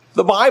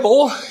The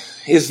Bible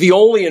is the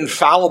only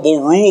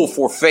infallible rule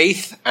for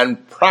faith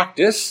and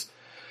practice.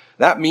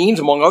 That means,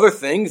 among other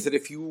things, that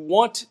if you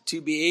want to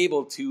be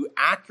able to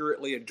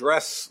accurately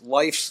address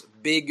life's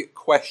big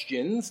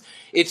questions,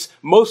 its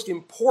most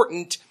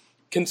important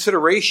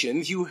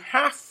considerations, you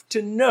have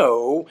to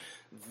know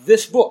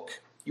this book.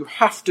 You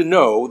have to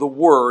know the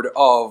Word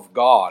of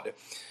God.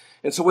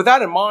 And so with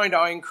that in mind,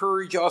 I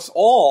encourage us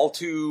all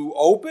to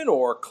open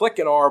or click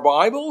in our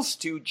Bibles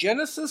to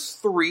Genesis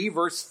 3,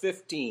 verse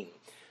 15.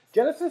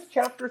 Genesis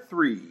chapter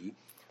 3,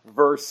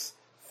 verse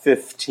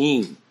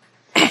 15.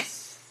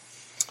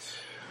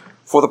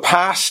 For the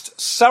past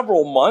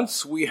several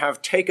months, we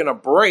have taken a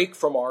break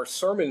from our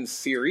sermon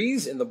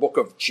series in the book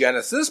of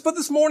Genesis, but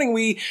this morning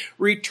we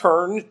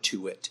return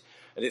to it.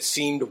 And it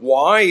seemed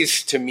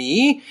wise to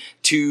me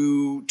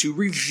to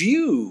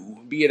review,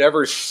 be it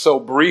ever so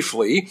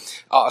briefly,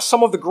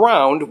 some of the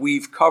ground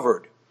we've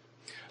covered.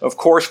 Of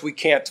course, we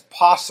can't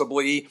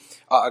possibly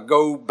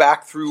go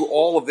back through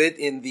all of it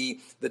in the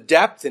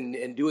depth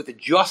and do it the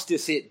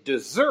justice it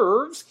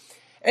deserves.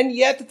 And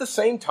yet, at the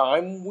same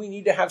time, we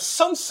need to have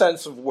some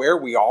sense of where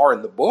we are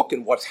in the book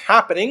and what's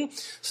happening,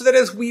 so that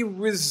as we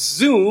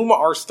resume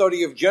our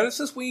study of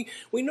Genesis, we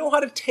know how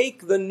to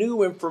take the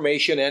new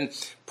information and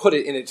put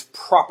it in its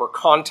proper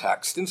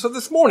context. And so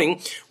this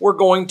morning, we're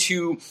going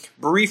to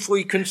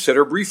briefly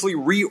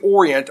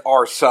reorient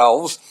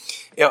ourselves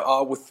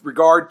with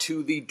regard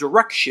to the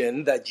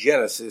direction that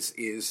Genesis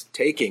is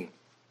taking.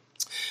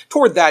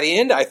 Toward that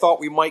end, I thought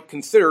we might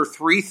consider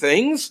three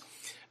things.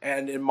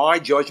 And in my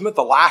judgment,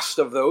 the last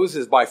of those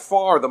is by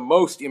far the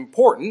most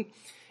important,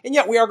 and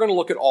yet we are going to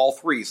look at all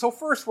three. So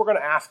first, we're going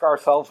to ask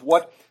ourselves,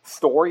 what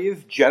story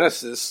is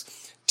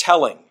Genesis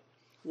telling?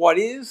 What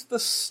is the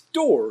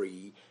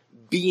story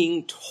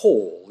being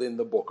told in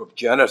the book of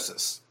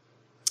Genesis?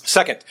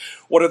 Second,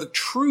 what are the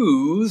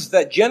truths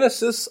that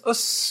Genesis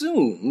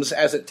assumes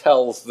as it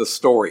tells the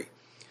story?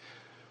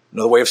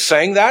 Another way of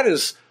saying that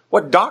is,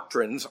 what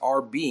doctrines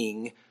are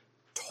being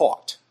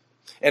taught?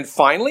 And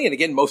finally, and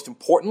again, most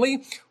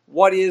importantly,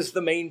 what is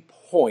the main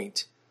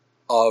point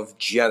of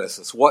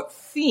Genesis? What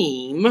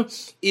theme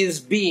is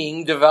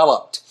being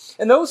developed?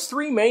 And those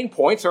three main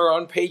points are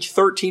on page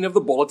 13 of the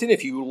bulletin.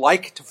 If you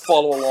like to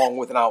follow along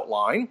with an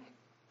outline,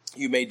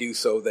 you may do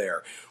so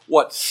there.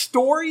 What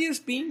story is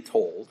being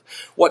told?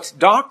 What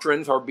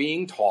doctrines are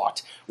being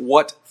taught?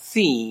 What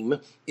theme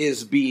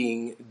is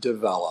being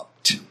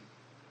developed?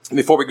 And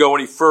before we go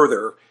any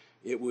further,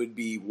 it would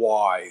be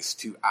wise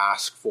to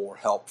ask for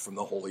help from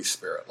the Holy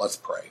Spirit. Let's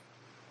pray.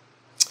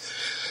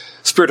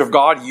 Spirit of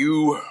God,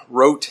 you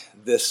wrote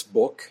this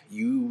book.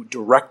 You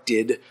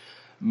directed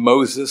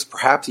Moses,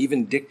 perhaps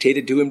even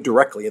dictated to him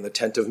directly in the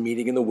tent of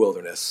meeting in the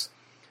wilderness,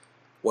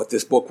 what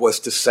this book was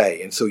to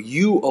say. And so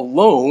you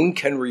alone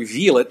can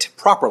reveal it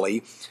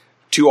properly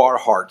to our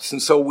hearts.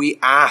 And so we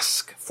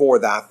ask for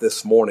that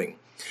this morning.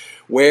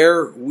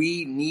 Where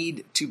we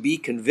need to be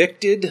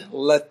convicted,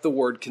 let the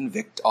word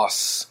convict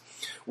us.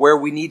 Where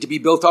we need to be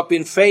built up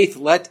in faith,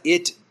 let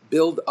it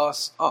build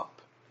us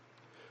up.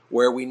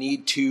 Where we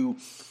need to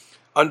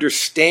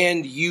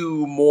understand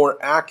you more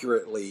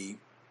accurately,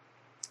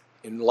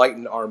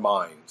 enlighten our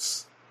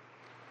minds.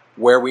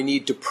 Where we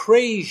need to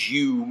praise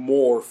you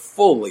more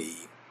fully,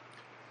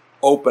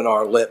 open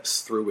our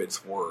lips through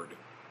its word.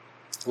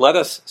 Let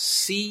us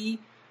see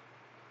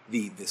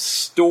the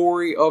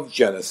story of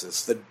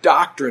Genesis, the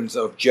doctrines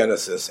of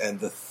Genesis, and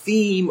the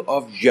theme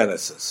of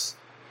Genesis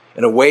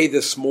in a way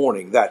this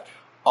morning that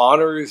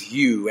honors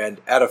you and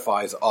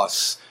edifies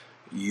us,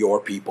 your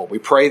people. We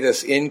pray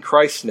this in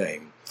Christ's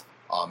name.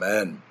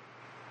 Amen.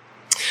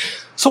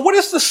 So what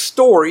is the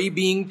story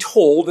being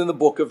told in the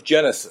book of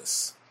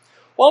Genesis?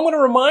 Well, I'm going to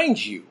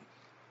remind you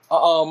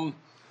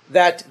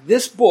that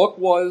this book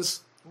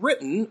was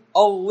written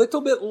a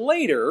little bit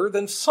later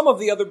than some of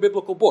the other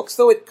biblical books.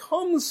 Though it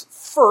comes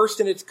first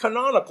in its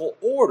canonical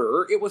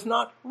order, it was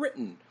not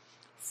written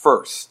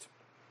first.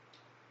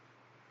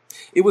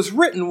 It was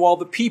written while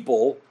the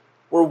people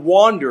were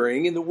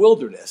wandering in the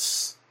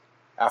wilderness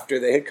after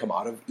they had come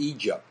out of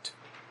Egypt.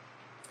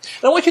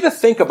 And I want you to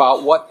think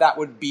about what that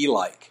would be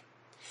like.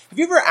 Have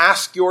you ever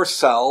asked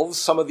yourselves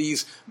some of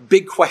these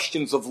big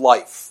questions of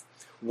life?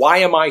 Why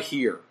am I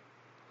here?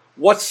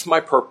 What's my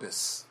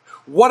purpose?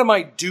 What am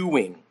I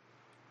doing?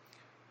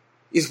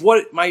 Is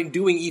what am I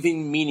doing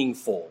even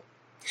meaningful?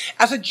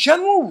 As a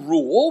general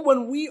rule,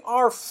 when we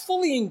are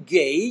fully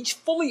engaged,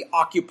 fully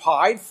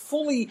occupied,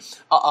 fully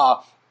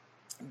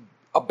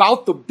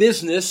about the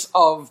business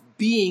of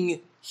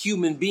being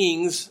human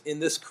beings in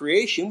this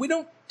creation, we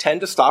don't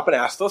tend to stop and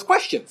ask those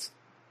questions.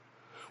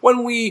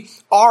 When we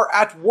are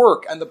at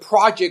work and the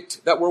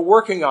project that we're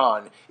working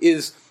on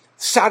is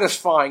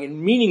satisfying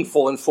and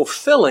meaningful and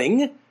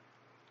fulfilling,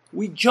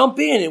 we jump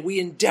in and we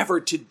endeavor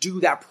to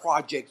do that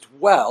project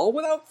well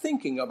without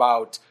thinking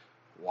about,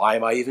 why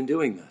am I even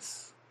doing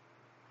this?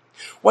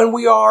 When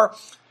we are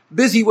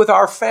busy with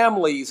our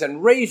families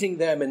and raising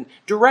them and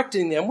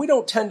directing them, we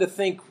don't tend to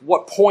think,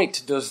 what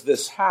point does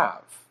this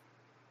have?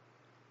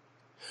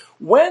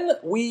 when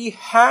we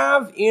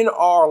have in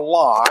our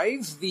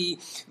lives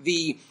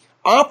the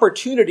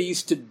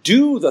opportunities to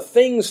do the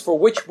things for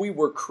which we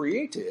were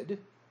created,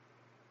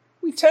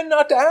 we tend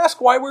not to ask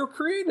why we were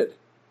created.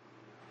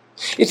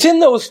 It's in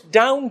those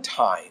down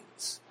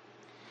times.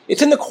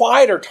 It's in the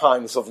quieter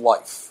times of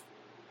life.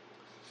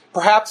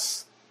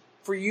 Perhaps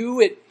for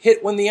you it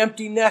hit when the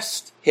empty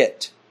nest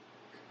hit.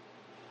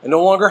 I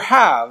no longer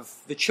have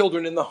the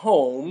children in the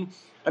home.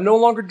 I'm no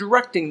longer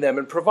directing them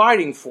and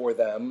providing for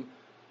them.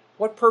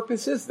 What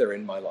purpose is there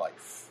in my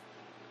life?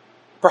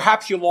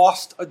 Perhaps you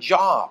lost a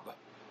job.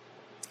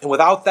 And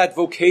without that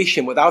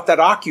vocation, without that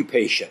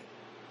occupation,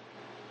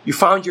 you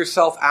found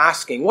yourself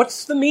asking,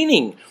 what's the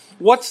meaning?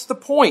 What's the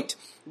point?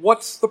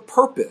 What's the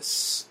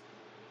purpose?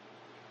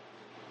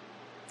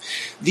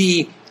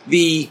 The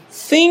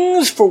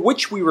things for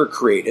which we were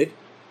created,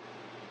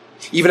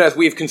 even as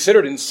we have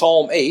considered in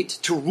Psalm 8,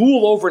 to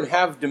rule over and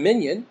have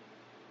dominion,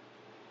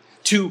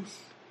 to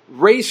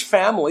raise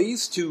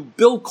families, to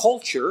build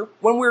culture,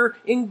 when we're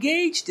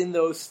engaged in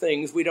those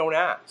things, we don't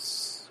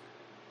ask.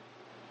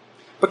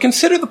 But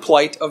consider the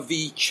plight of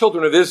the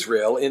children of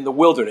Israel in the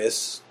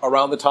wilderness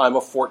around the time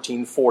of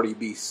 1440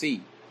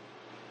 BC.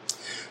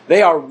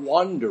 They are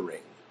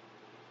wandering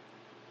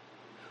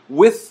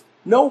with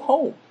no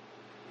home,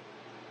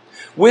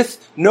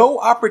 with no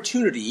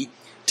opportunity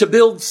to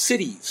build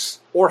cities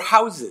or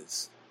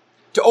houses,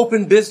 to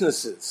open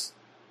businesses,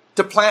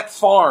 to plant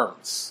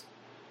farms,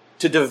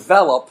 to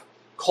develop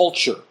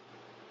culture.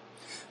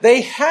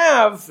 They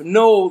have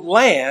no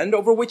land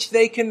over which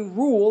they can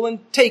rule and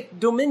take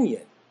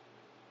dominion.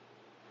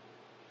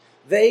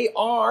 They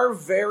are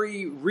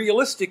very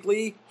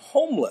realistically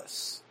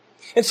homeless.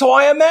 And so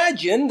I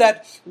imagine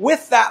that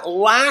with that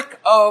lack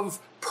of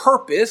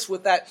purpose,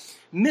 with that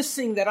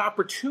missing that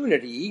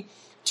opportunity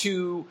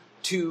to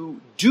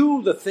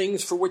do the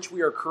things for which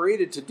we are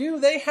created to do,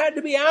 they had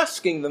to be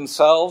asking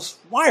themselves,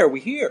 why are we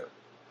here?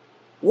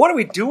 What are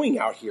we doing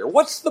out here?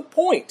 What's the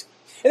point?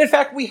 And in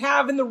fact, we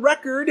have in the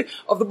record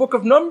of the book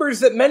of Numbers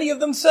that many of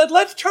them said,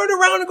 let's turn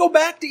around and go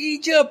back to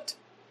Egypt.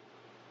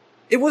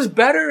 It was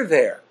better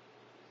there.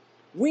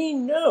 We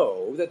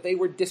know that they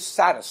were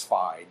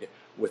dissatisfied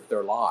with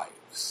their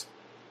lives.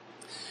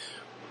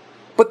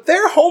 But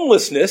their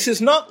homelessness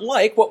is not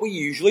like what we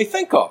usually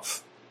think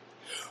of.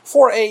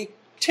 For a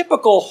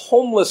typical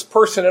homeless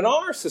person in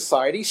our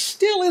society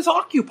still is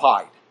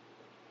occupied.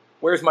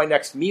 Where's my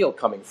next meal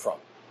coming from?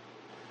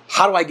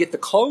 How do I get the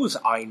clothes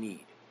I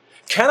need?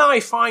 Can I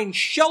find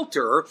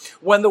shelter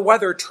when the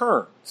weather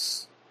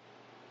turns?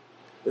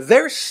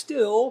 They're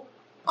still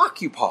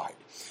occupied.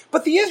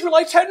 But the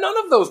Israelites had none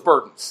of those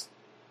burdens.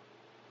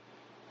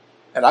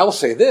 And I will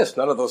say this,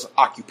 none of those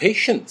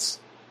occupations.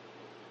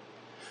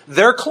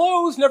 Their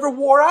clothes never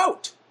wore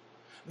out.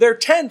 Their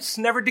tents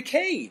never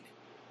decayed.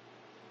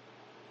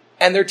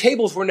 And their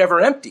tables were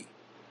never empty.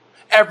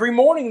 Every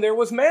morning there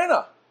was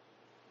manna.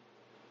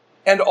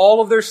 And all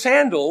of their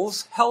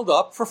sandals held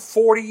up for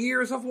 40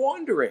 years of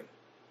wandering.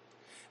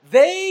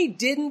 They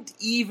didn't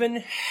even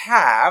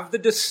have the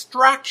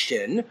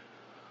distraction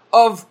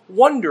of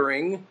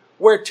wondering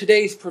where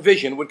today's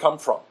provision would come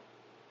from.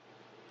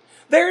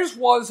 Theirs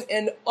was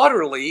an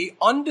utterly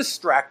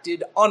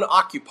undistracted,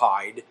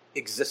 unoccupied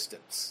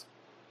existence.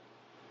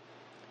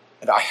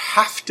 And I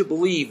have to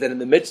believe that in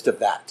the midst of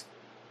that,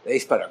 they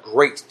spent a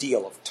great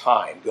deal of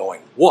time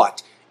going,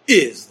 what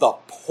is the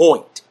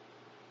point?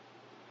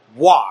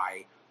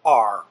 Why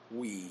are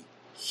we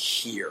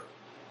here?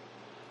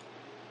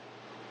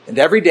 And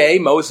every day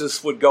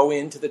Moses would go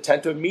into the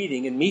tent of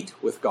meeting and meet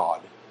with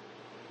God.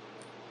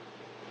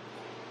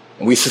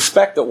 And we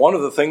suspect that one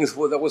of the things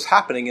that was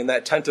happening in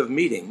that tent of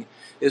meeting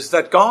is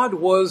that God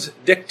was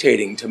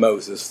dictating to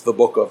Moses the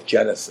book of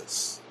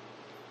Genesis.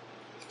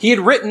 He had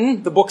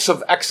written the books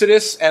of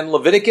Exodus and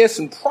Leviticus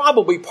and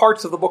probably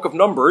parts of the book of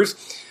Numbers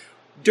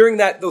during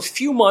those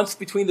few months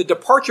between the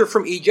departure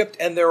from Egypt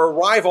and their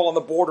arrival on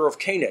the border of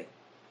Canaan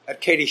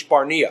at Kadesh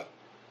Barnea.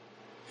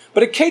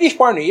 But at Kadesh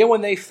Barnea,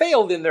 when they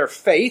failed in their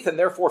faith and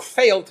therefore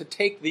failed to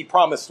take the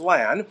promised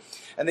land,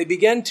 and they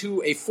began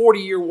to a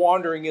 40-year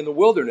wandering in the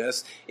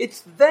wilderness,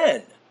 it's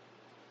then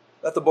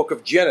that the book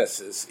of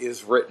Genesis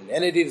is written.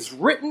 And it is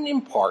written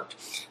in part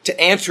to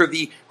answer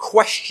the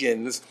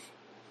questions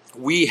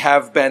we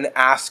have been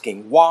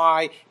asking.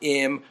 Why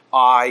am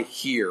I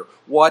here?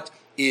 What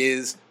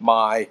is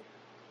my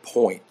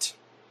point?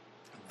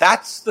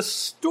 That's the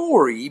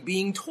story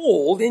being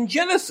told in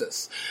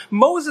Genesis.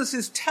 Moses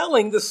is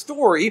telling the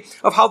story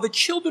of how the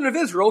children of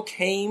Israel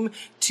came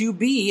to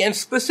be, and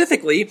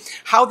specifically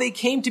how they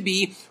came to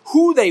be,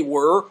 who they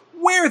were,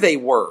 where they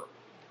were.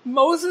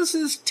 Moses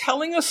is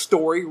telling a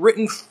story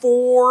written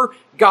for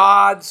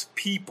God's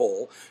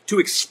people to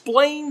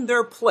explain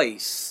their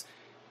place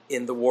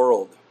in the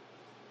world.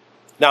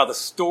 Now, the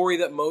story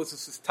that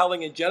Moses is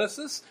telling in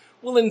Genesis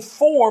will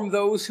inform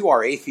those who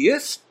are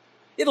atheists.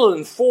 It'll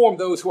inform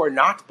those who are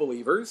not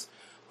believers,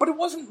 but it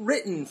wasn't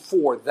written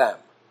for them.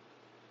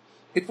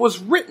 It was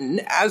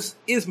written, as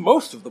is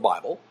most of the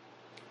Bible,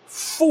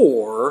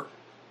 for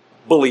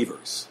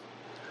believers,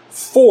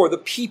 for the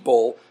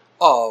people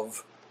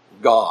of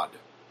God.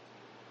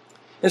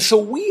 And so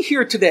we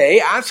here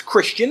today, as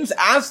Christians,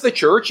 as the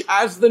church,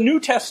 as the New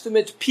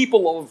Testament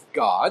people of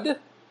God,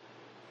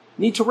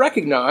 need to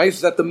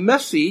recognize that the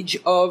message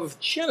of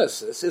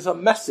Genesis is a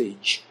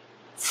message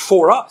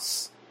for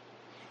us.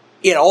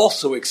 It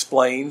also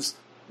explains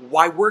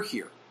why we're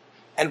here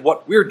and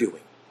what we're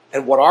doing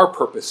and what our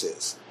purpose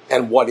is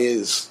and what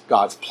is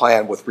God's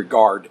plan with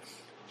regard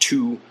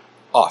to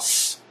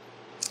us.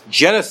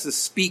 Genesis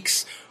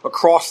speaks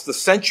across the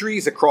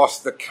centuries, across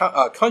the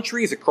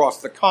countries,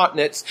 across the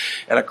continents,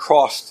 and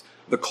across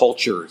the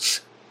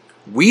cultures.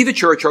 We, the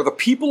church, are the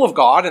people of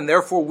God, and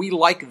therefore we,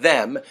 like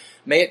them,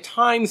 may at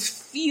times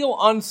feel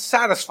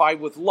unsatisfied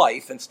with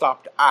life and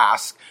stop to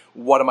ask,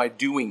 what am I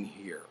doing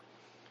here?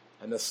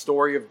 And the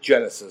story of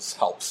Genesis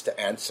helps to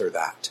answer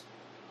that.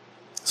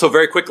 So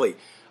very quickly,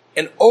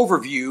 an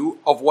overview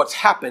of what's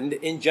happened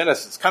in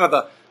Genesis, kind of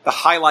the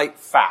highlight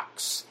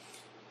facts.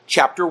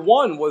 Chapter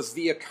 1 was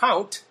the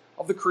account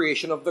of the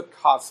creation of the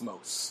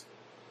cosmos.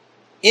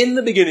 In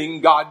the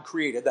beginning, God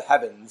created the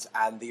heavens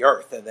and the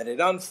earth, and then it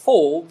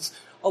unfolds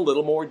a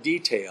little more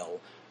detail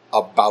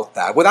about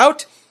that.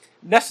 Without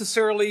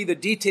necessarily the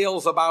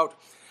details about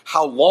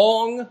how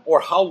long or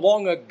how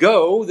long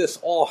ago this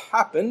all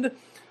happened,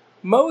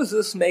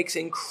 Moses makes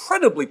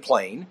incredibly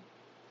plain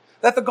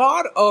that the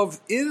God of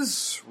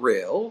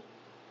Israel,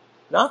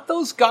 not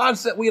those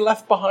gods that we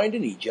left behind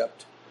in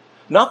Egypt,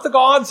 not the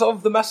gods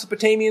of the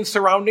Mesopotamian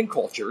surrounding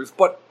cultures,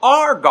 but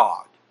our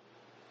God,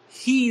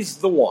 He's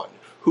the one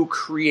who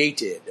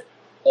created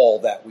all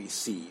that we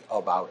see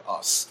about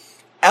us.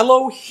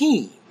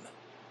 Elohim,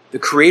 the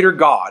Creator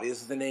God,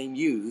 is the name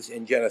used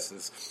in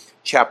Genesis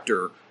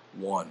chapter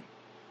 1.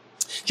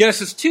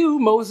 Genesis 2,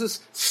 Moses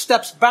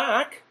steps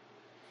back,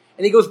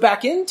 and he goes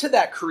back into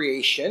that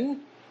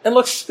creation and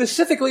looks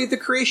specifically at the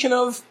creation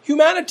of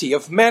humanity,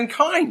 of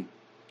mankind.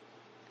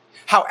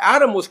 How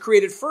Adam was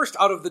created first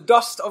out of the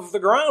dust of the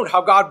ground.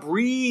 How God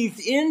breathed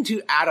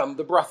into Adam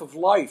the breath of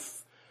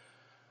life.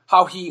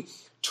 How he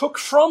took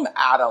from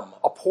Adam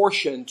a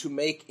portion to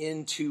make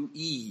into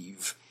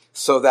Eve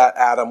so that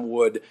Adam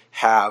would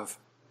have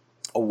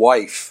a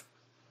wife.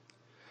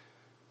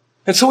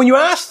 And so when you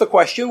ask the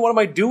question, what am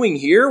I doing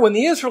here? When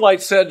the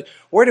Israelites said,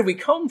 where did we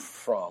come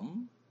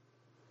from?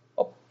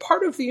 A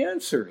part of the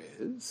answer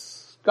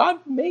is God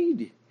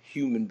made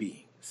human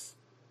beings.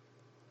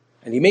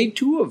 And He made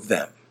two of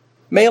them,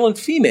 male and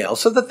female,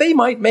 so that they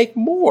might make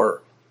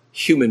more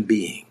human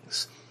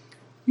beings.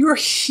 You're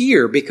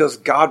here because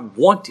God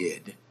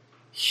wanted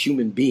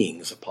human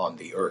beings upon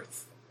the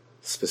earth.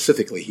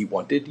 Specifically, He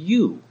wanted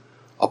you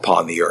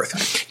upon the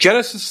earth.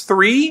 Genesis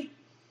 3,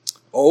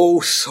 oh,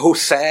 so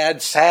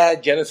sad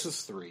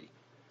Genesis 3.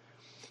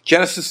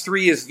 Genesis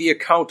 3 is the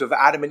account of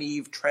Adam and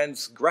Eve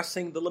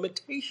transgressing the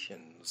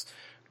limitations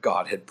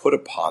God had put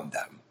upon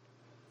them.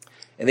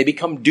 And they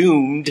become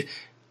doomed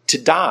to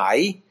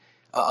die,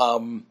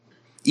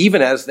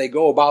 even as they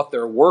go about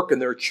their work and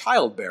their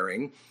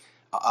childbearing,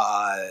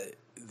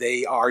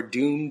 they are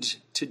doomed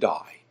to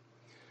die.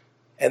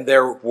 And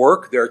their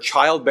work, their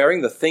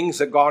childbearing, the things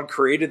that God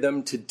created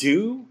them to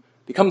do,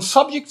 become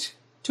subject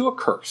to a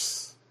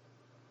curse.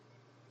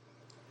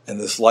 And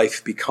this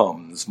life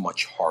becomes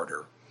much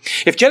harder.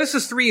 If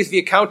Genesis 3 is the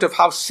account of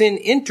how sin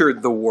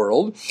entered the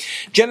world,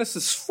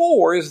 Genesis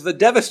 4 is the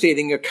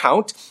devastating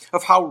account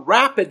of how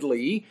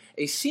rapidly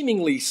a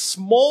seemingly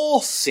small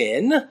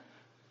sin,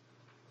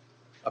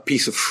 a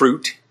piece of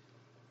fruit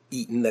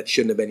eaten that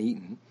shouldn't have been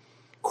eaten,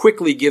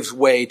 quickly gives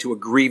way to a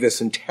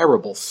grievous and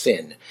terrible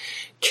sin.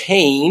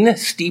 Cain,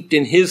 steeped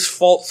in his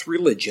false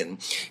religion,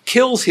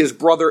 kills his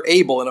brother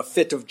Abel in a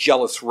fit of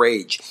jealous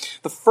rage.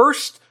 The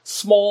first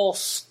small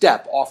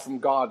step off from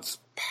God's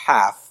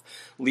path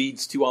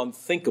leads to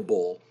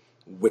unthinkable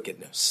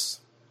wickedness.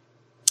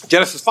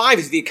 Genesis 5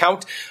 is the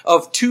account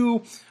of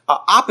two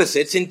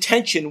opposites in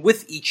tension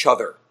with each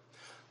other.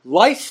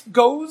 Life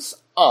goes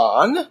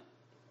on.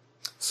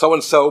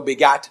 So-and-so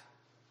begat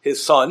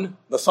his son,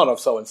 the son of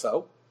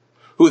so-and-so,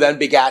 who then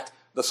begat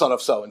the son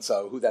of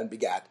so-and-so, who then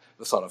begat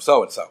the son of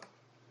so-and-so.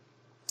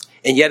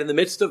 And yet in the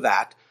midst of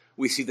that,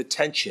 we see the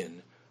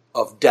tension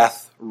of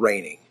death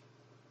reigning.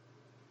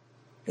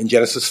 In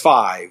Genesis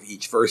 5,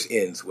 each verse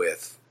ends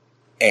with,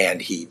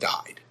 and he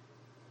died.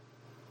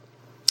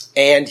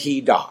 And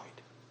he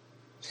died.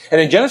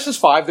 And in Genesis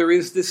 5, there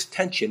is this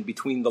tension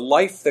between the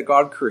life that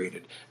God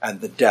created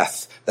and the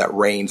death that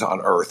reigns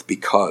on earth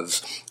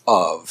because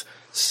of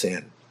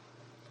sin.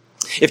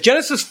 If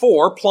Genesis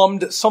 4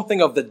 plumbed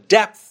something of the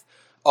depth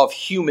of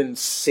human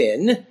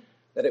sin,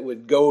 that it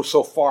would go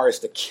so far as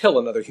to kill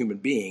another human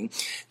being,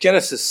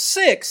 Genesis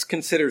 6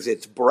 considers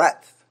its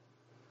breadth,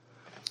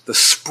 the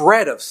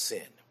spread of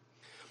sin.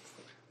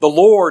 The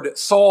Lord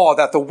saw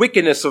that the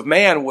wickedness of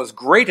man was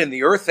great in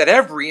the earth, that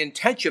every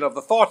intention of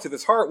the thoughts of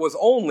his heart was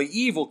only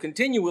evil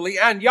continually,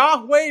 and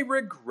Yahweh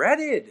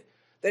regretted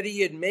that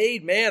He had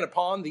made man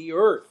upon the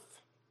earth.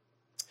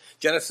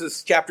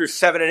 Genesis chapters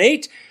 7 and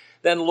 8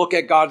 then look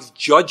at God's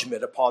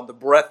judgment upon the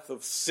breadth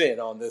of sin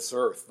on this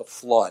earth, the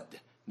flood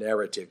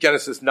narrative.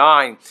 Genesis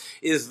 9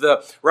 is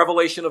the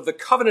revelation of the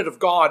covenant of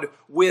God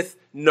with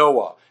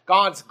Noah.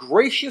 God's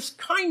gracious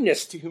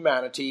kindness to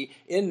humanity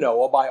in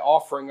Noah by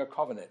offering a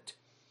covenant.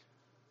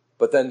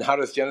 But then how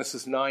does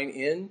Genesis 9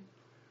 end?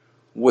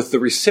 With the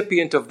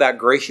recipient of that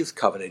gracious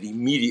covenant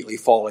immediately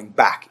falling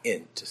back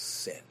into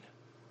sin.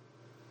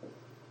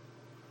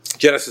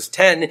 Genesis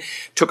 10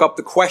 took up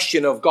the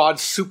question of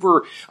God's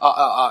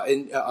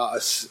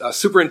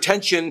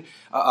superintention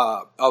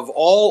of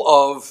all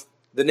of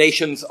the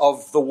nations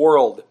of the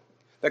world.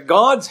 That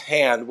God's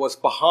hand was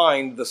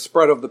behind the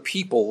spread of the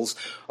peoples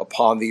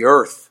upon the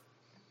earth.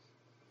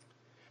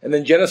 And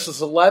then Genesis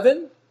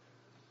 11,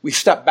 we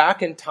step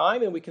back in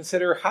time and we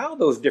consider how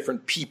those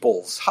different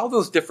peoples, how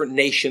those different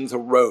nations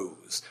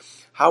arose,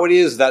 how it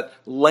is that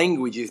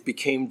languages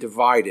became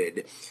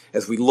divided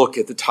as we look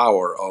at the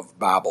Tower of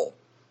Babel.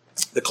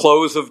 The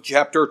close of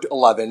chapter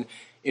 11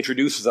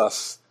 introduces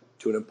us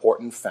to an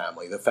important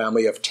family, the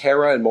family of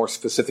Terah, and more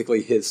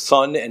specifically his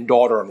son and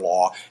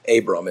daughter-in-law,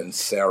 Abram and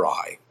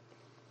Sarai.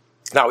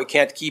 Now, we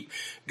can't keep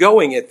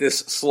going at this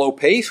slow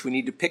pace. We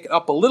need to pick it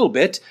up a little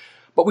bit,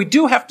 but we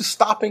do have to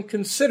stop and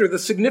consider the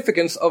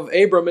significance of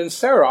Abram and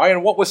Sarai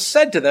and what was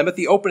said to them at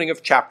the opening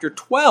of chapter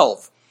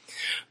 12.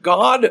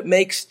 God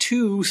makes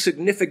two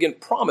significant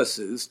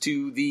promises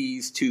to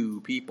these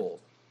two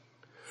people.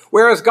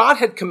 Whereas God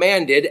had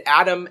commanded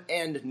Adam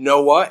and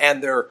Noah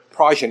and their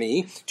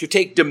progeny to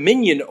take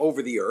dominion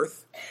over the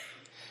earth,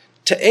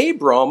 to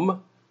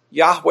Abram,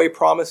 Yahweh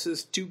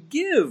promises to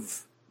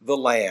give the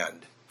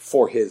land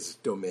for his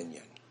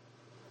dominion.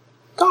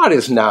 God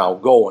is now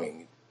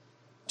going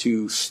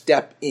to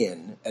step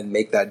in and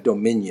make that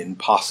dominion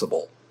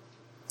possible.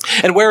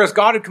 And whereas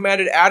God had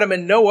commanded Adam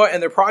and Noah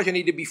and their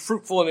progeny to be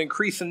fruitful and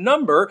increase in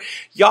number,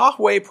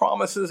 Yahweh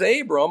promises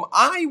Abram,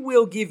 I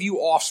will give you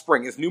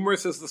offspring as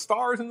numerous as the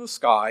stars in the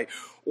sky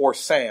or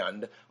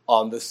sand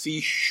on the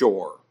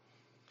seashore.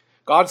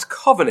 God's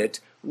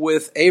covenant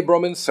with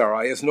Abram and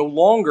Sarai is no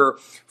longer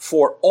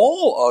for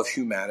all of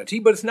humanity,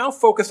 but is now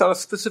focused on a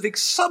specific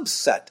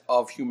subset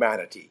of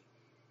humanity.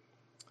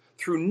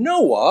 Through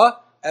Noah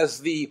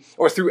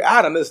through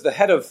Adam as the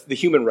head of the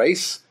human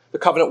race, the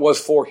covenant was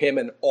for him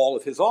and all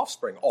of his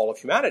offspring, all of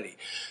humanity.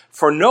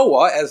 For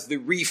Noah, as the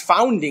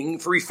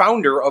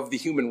refounder of the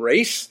human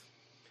race,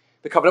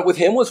 the covenant with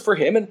him was for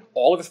him and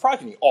all of his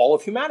progeny, all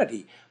of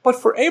humanity.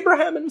 But for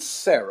Abraham and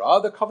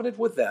Sarah, the covenant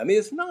with them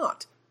is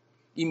not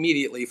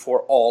immediately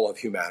for all of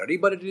humanity,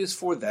 but it is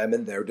for them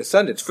and their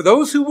descendants, for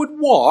those who would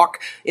walk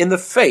in the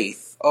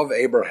faith of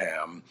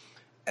Abraham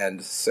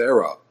and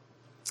Sarah.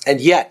 And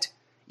yet,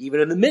 even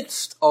in the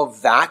midst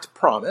of that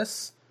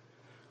promise,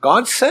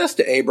 God says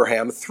to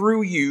Abraham,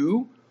 through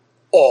you,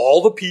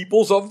 all the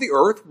peoples of the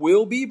earth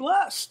will be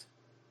blessed.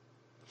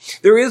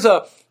 There is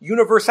a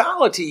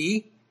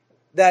universality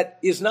that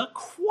is not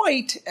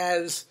quite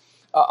as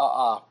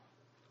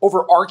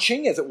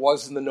overarching as it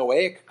was in the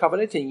Noahic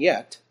covenant, and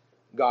yet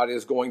God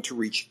is going to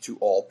reach to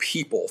all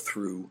people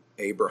through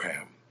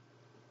Abraham.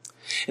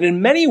 And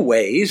in many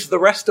ways, the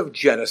rest of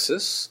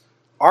Genesis,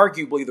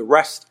 arguably the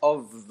rest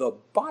of the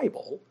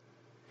Bible,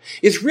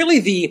 is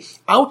really the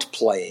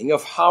outplaying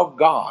of how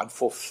God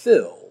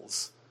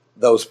fulfills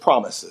those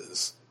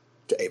promises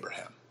to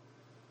Abraham.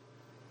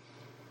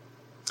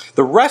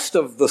 The rest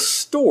of the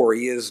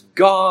story is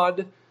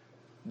God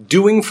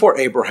doing for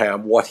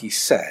Abraham what he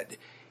said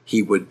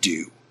he would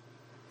do.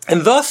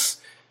 And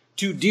thus,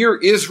 to dear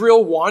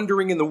Israel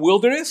wandering in the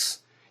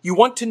wilderness, you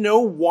want to know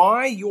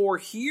why you're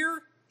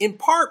here? In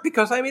part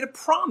because I made a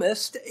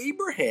promise to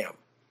Abraham,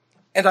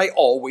 and I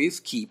always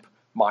keep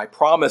my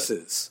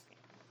promises.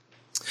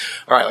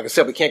 All right, like I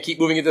said, we can't keep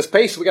moving at this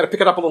pace, so we got to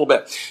pick it up a little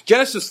bit.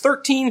 Genesis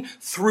 13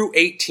 through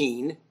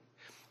 18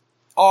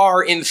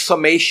 are, in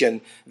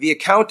summation, the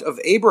account of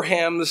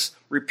Abraham's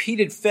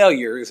repeated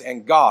failures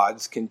and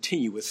God's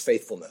continuous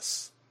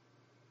faithfulness.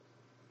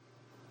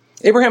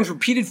 Abraham's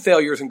repeated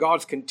failures and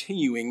God's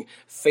continuing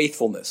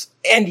faithfulness.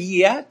 And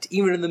yet,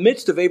 even in the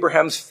midst of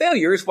Abraham's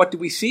failures, what do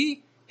we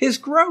see? His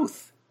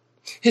growth,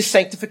 his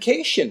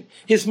sanctification,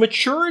 his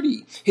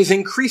maturity, his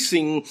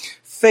increasing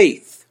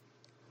faith.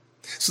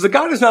 So that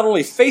God is not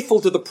only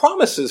faithful to the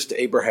promises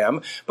to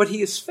Abraham, but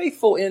he is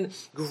faithful in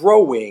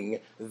growing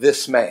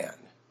this man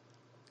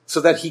so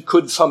that he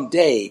could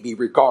someday be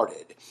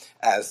regarded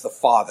as the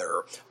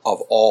father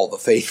of all the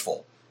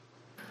faithful.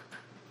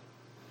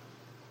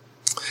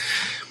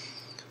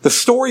 The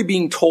story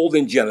being told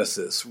in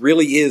Genesis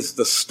really is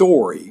the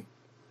story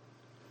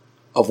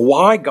of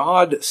why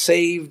God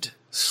saved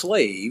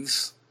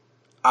slaves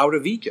out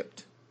of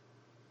Egypt.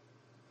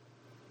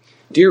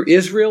 Dear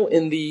Israel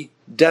in the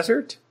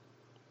desert,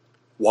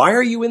 why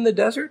are you in the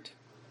desert?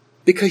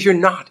 Because you're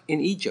not in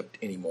Egypt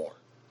anymore.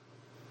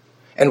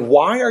 And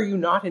why are you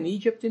not in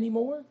Egypt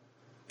anymore?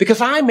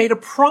 Because I made a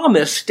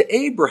promise to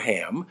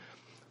Abraham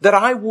that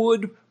I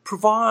would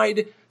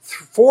provide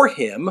for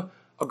him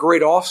a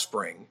great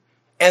offspring,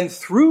 and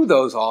through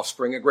those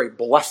offspring a great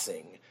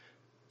blessing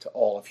to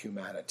all of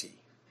humanity.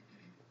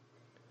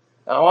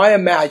 Now, I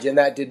imagine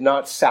that did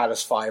not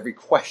satisfy every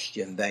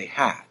question they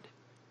had.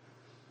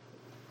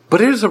 But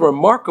it is a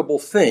remarkable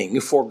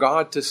thing for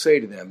God to say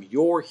to them,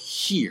 you're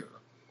here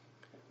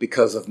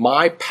because of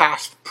my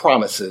past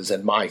promises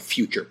and my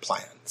future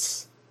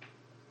plans.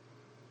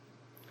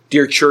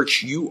 Dear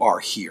church, you are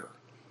here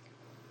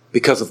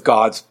because of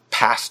God's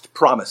past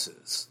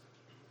promises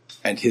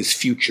and his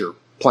future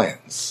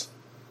plans.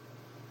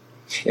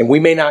 And we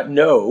may not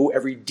know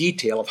every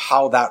detail of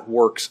how that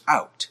works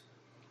out.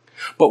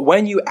 But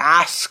when you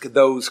ask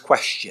those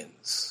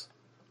questions,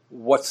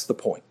 what's the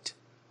point?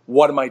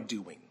 What am I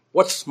doing?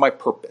 What's my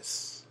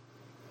purpose?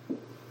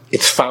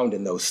 It's found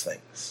in those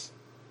things.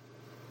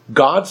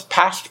 God's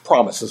past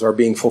promises are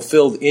being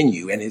fulfilled in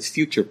you, and his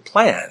future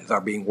plans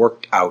are being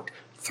worked out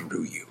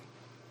through you.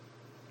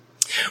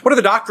 What are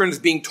the doctrines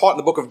being taught in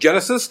the book of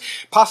Genesis?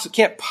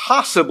 Can't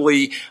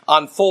possibly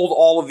unfold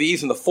all of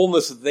these in the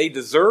fullness that they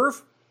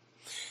deserve.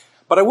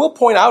 But I will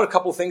point out a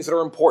couple of things that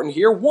are important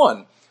here.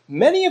 One,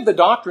 many of the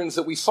doctrines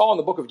that we saw in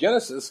the book of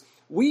Genesis,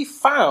 we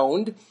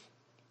found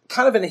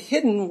kind of in a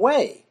hidden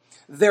way.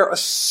 They're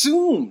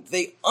assumed.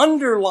 They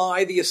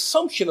underlie the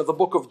assumption of the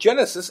book of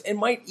Genesis and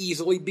might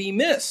easily be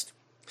missed.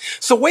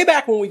 So way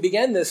back when we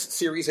began this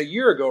series a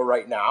year ago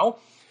right now,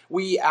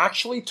 we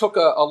actually took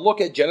a look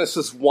at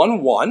Genesis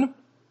 1:1,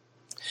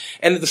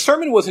 and the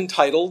sermon was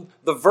entitled,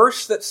 "The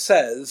Verse That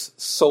Says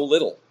So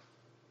Little."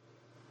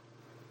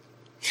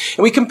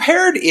 And we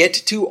compared it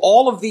to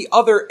all of the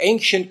other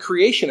ancient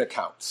creation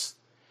accounts.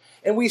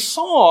 And we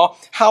saw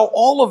how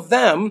all of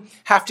them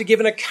have to give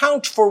an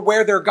account for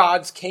where their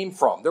gods came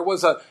from. There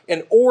was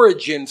an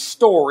origin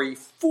story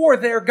for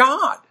their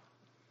God.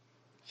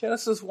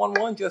 Genesis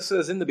 1:1 just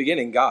says, in the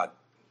beginning, God.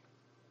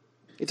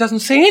 It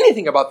doesn't say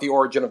anything about the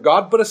origin of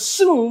God, but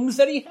assumes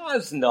that he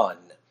has none.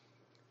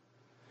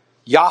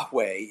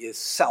 Yahweh is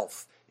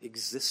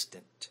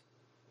self-existent.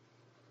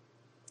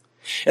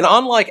 And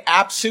unlike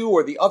Apsu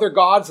or the other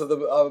gods of the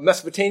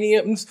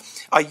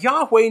Mesopotamians,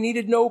 Yahweh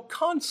needed no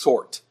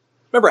consort.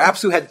 Remember,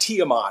 Apsu had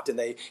Tiamat, and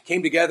they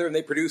came together and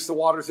they produced the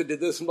waters that did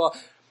this and blah.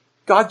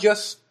 God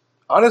just,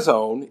 on his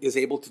own, is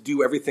able to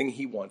do everything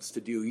he wants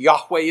to do.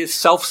 Yahweh is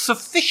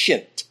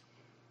self-sufficient.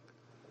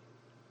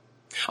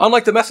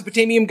 Unlike the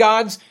Mesopotamian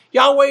gods,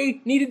 Yahweh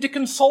needed to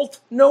consult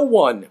no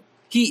one.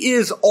 He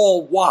is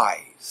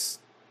all-wise.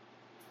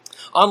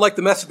 Unlike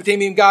the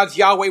Mesopotamian gods,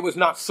 Yahweh was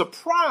not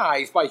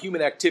surprised by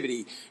human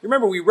activity.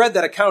 Remember, we read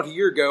that account a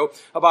year ago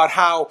about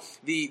how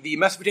the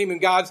Mesopotamian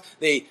gods,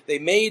 they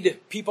made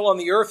people on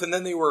the earth and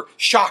then they were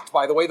shocked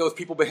by the way those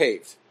people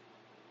behaved.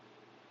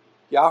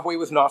 Yahweh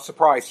was not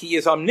surprised. He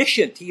is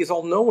omniscient. He is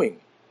all-knowing.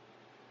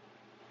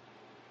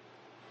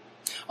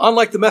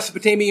 Unlike the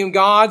Mesopotamian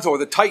gods or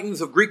the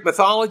titans of Greek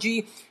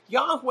mythology,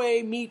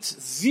 Yahweh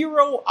meets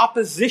zero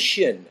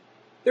opposition.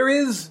 There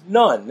is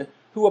none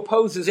who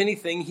opposes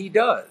anything he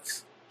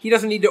does. He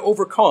doesn't need to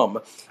overcome.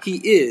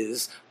 He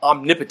is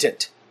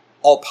omnipotent,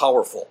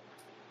 all-powerful.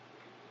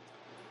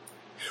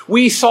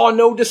 We saw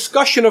no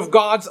discussion of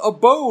God's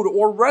abode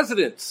or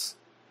residence.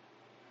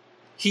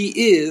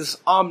 He is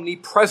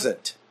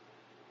omnipresent.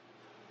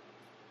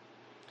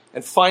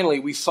 And finally,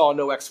 we saw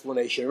no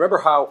explanation. Remember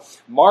how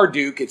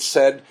Marduk, it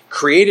said,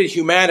 created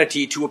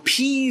humanity to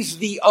appease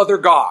the other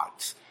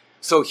gods.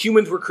 So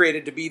humans were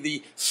created to be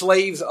the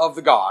slaves of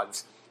the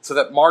gods, so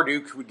that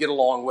Marduk would get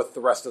along with the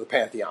rest of the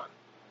pantheon.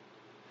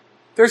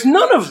 There's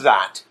none of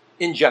that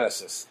in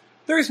Genesis.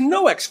 There is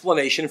no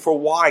explanation for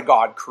why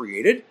God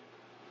created.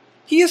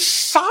 He is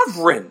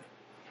sovereign.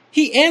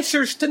 He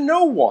answers to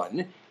no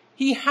one.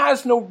 He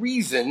has no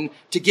reason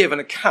to give an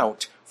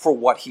account for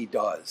what he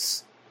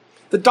does.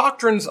 The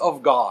doctrines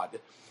of God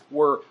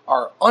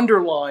are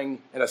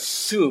underlying and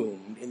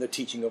assumed in the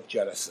teaching of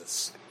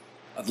Genesis.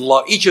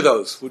 Each of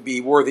those would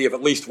be worthy of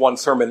at least one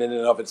sermon in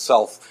and of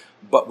itself,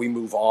 but we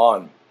move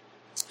on.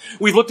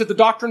 We've looked at the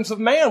doctrines of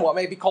man, what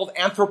may be called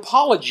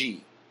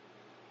anthropology.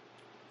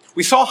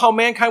 We saw how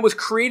mankind was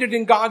created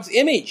in God's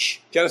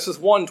image, Genesis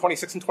 1,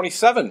 26 and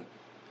 27.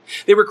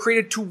 They were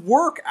created to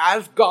work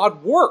as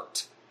God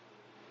worked,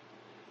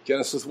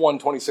 Genesis 1,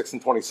 26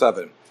 and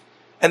 27.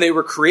 And they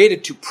were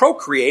created to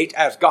procreate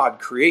as God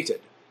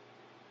created,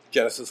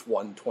 Genesis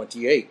 1,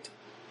 28.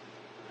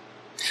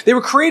 They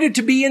were created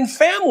to be in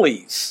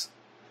families.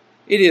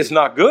 It is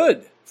not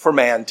good for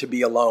man to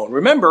be alone.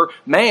 Remember,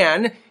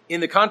 man, in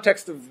the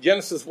context of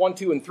Genesis 1,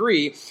 2, and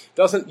 3,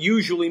 doesn't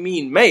usually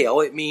mean male.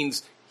 It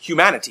means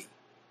humanity,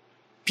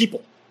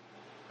 people,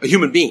 a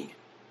human being.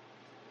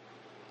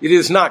 It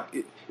was not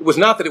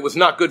that it was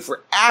not good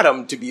for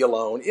Adam to be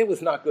alone. It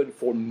was not good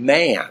for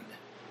man,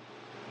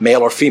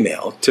 male or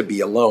female, to be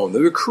alone.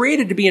 They were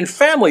created to be in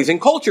families, in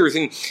cultures,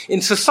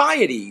 in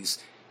societies,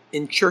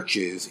 in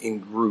churches, in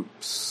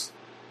groups.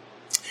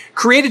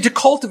 Created to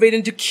cultivate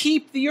and to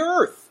keep the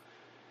earth.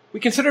 We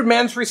considered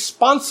man's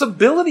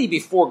responsibility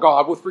before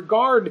God with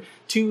regard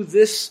to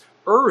this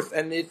earth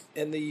and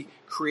the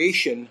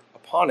creation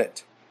upon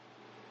it.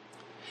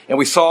 And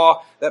we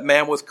saw that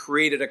man was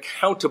created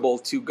accountable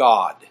to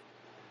God.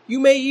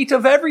 You may eat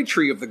of every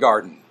tree of the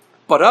garden,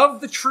 but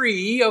of the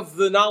tree of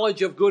the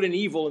knowledge of good and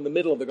evil in the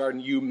middle of the garden,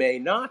 you may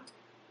not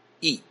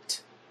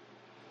eat.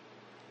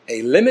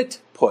 A limit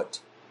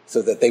put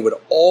so that they would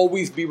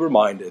always be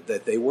reminded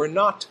that they were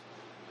not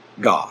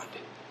God,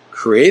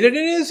 created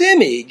in his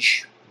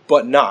image,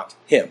 but not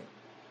him.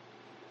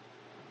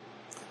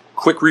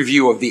 Quick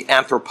review of the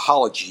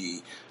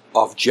anthropology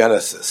of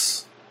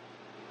Genesis.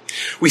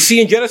 We see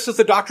in Genesis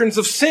the doctrines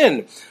of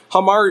sin,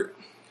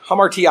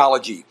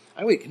 hamartiology.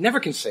 I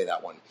never can say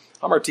that one.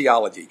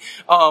 Hamartiology.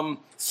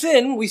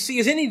 Sin, we see,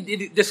 is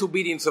any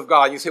disobedience of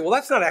God. You say, well,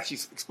 that's not actually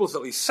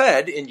explicitly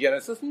said in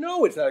Genesis.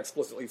 No, it's not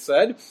explicitly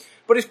said,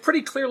 but it's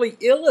pretty clearly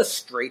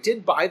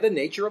illustrated by the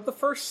nature of the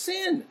first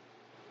sin.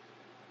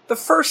 The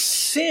first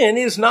sin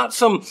is not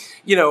some,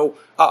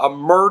 a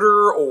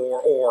murder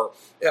or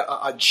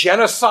a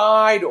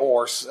genocide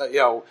or,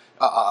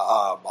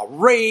 a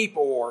rape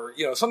or,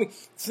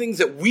 things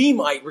that we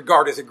might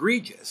regard as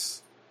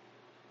egregious.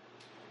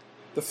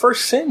 The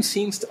first sin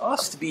seems to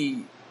us to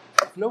be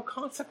of no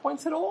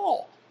consequence at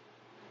all.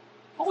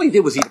 All he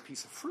did was eat a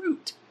piece of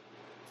fruit.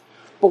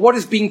 But what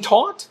is being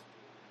taught?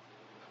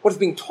 What is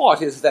being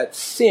taught is that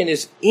sin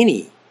is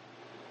any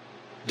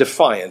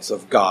defiance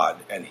of God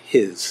and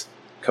his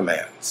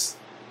commands.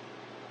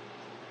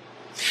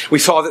 We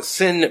saw that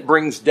sin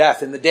brings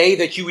death. In the day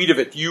that you eat of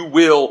it, you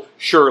will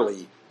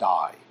surely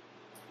die.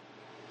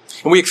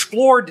 And we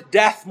explored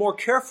death more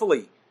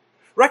carefully,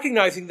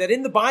 recognizing that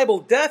in the Bible,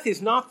 death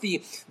is not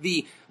the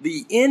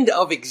end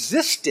of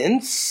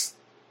existence,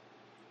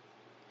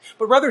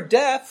 but rather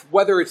death,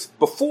 whether it's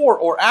before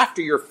or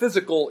after your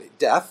physical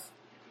death,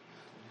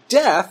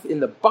 death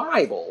in the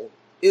Bible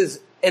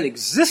is an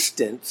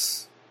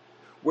existence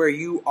where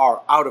you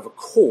are out of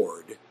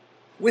accord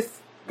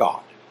with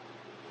God,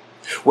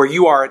 where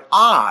you are at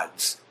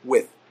odds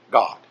with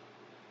God.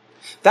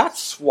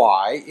 That's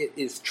why it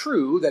is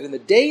true that in the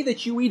day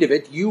that you eat of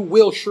it, you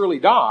will surely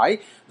die.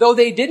 Though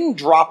they didn't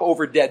drop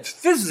over dead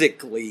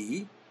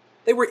physically,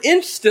 they were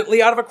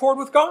instantly out of accord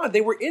with God.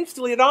 They were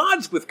instantly at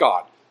odds with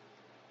God.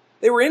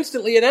 They were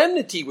instantly at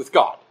enmity with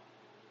God,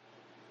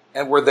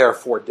 and were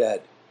therefore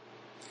dead.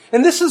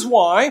 And this is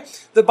why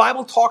the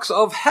Bible talks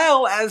of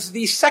hell as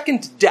the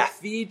second death,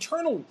 the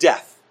eternal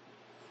death.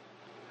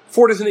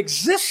 For it is an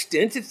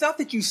existence. It's not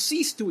that you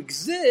cease to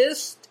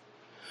exist,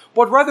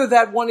 but rather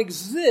that one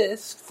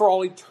exists for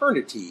all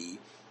eternity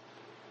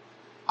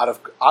out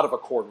of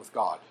accord with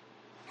God,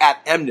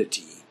 at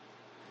enmity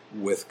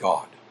with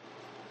God.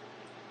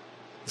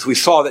 So we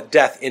saw that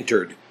death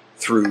entered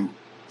through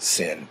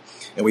sin.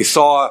 And we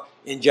saw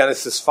in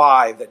Genesis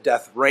 5 that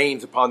death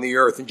reigns upon the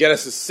earth. In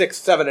Genesis 6,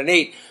 7, and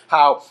 8,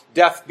 how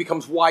death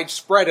becomes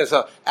widespread as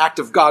an act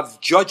of God's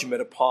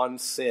judgment upon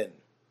sin.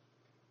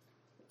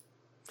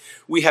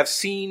 We have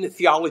seen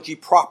theology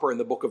proper in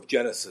the book of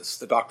Genesis,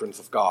 the doctrines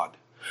of God.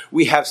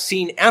 We have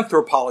seen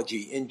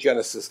anthropology in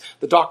Genesis,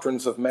 the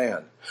doctrines of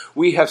man.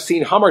 We have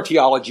seen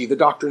hamartiology, the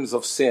doctrines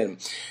of sin.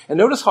 And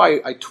notice how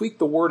I tweaked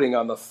the wording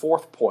on the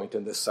fourth point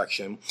in this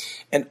section,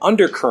 an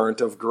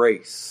undercurrent of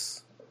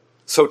grace,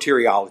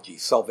 soteriology,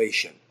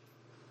 salvation.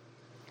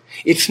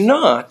 It's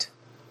not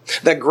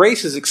that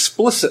grace is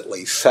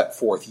explicitly set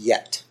forth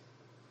yet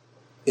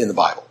in the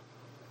Bible.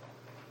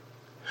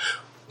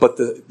 But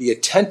the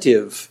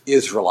attentive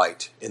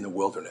Israelite in the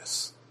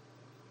wilderness,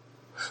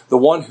 the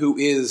one who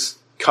is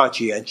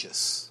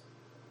conscientious,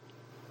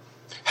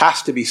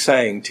 has to be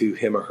saying to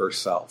him or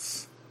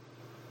herself,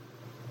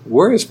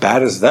 we're as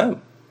bad as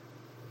them.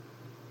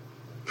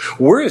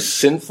 We're as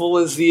sinful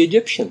as the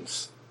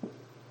Egyptians.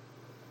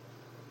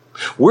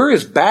 We're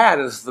as bad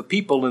as the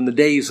people in the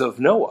days of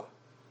Noah.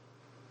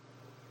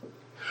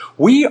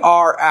 We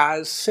are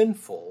as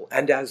sinful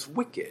and as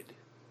wicked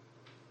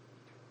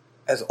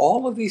as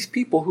all of these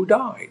people who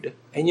died,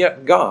 and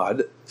yet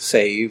God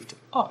saved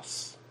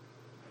us,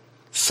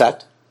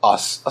 set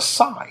us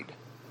aside,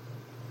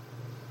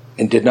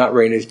 and did not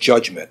rain his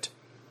judgment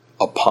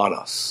upon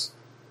us.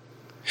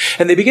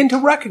 And they begin to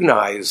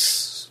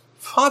recognize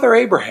Father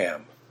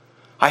Abraham.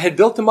 I had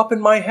built him up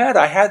in my head.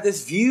 I had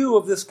this view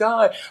of this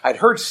guy. I'd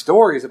heard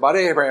stories about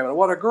Abraham and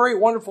what a great,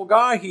 wonderful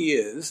guy he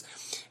is.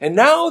 And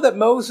now that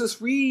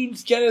Moses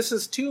reads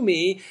Genesis to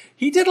me,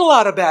 he did a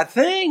lot of bad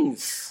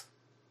things.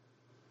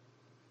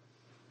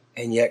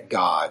 And yet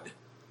God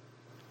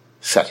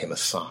set him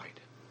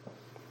aside.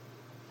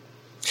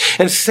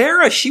 And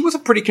Sarah, she was a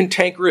pretty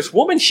cantankerous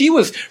woman. She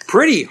was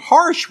pretty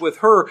harsh with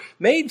her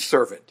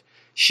maidservant.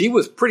 She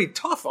was pretty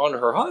tough on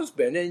her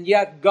husband, and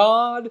yet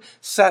God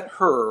set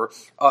her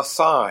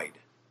aside.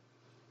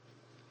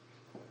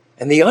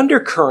 And the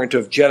undercurrent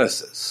of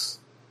Genesis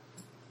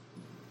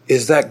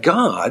is that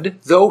God,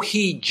 though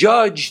he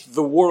judged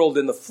the world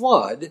in the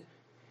flood,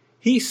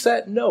 he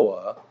set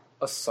Noah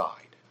aside.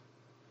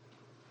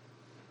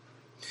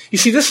 You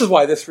see, this is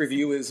why this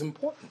review is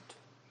important.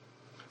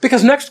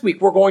 Because next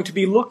week we're going to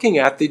be looking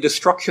at the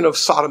destruction of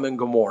Sodom and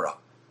Gomorrah.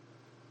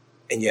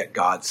 And yet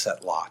God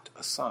set Lot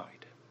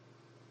aside.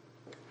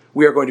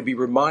 We are going to be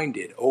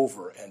reminded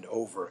over and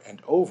over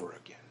and over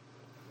again.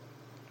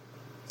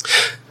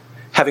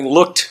 Having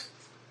looked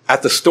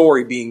at the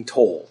story being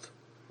told,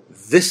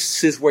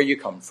 this is where you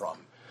come from.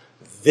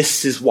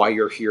 This is why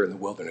you're here in the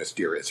wilderness,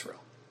 dear Israel.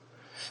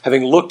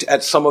 Having looked at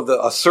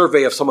a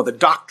survey of some of the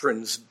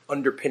doctrines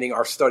underpinning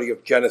our study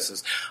of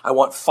Genesis, I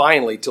want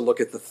finally to look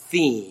at the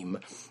theme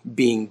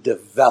being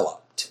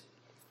developed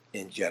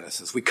in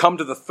Genesis. We come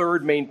to the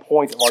third main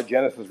point of our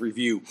Genesis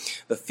review,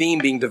 the theme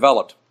being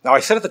developed. Now,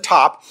 I said at the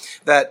top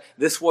that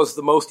this was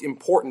the most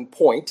important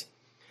point,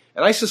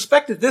 and I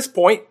suspect at this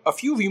point, a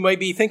few of you may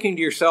be thinking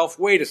to yourself,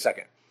 wait a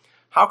second,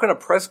 how can a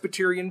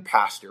Presbyterian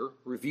pastor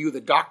review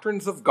the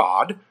doctrines of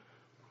God,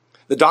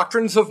 the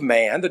doctrines of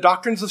man, the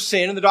doctrines of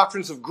sin, and the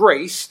doctrines of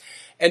grace,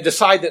 and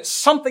decide that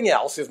something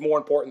else is more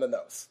important than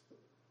those?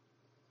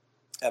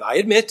 And I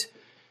admit,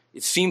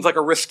 it seems like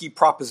a risky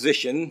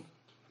proposition,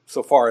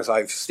 so far as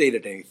I've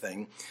stated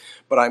anything,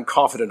 but I'm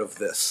confident of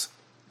this.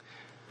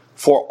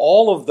 For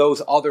all of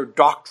those other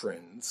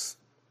doctrines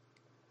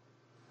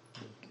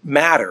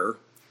matter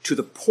to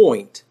the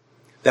point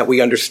that we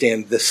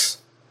understand this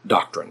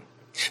doctrine,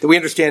 that we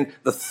understand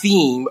the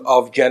theme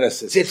of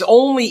Genesis. It's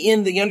only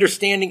in the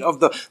understanding of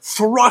the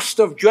thrust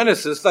of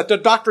Genesis that the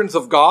doctrines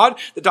of God,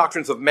 the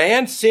doctrines of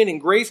man, sin,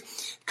 and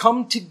grace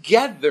come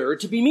together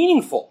to be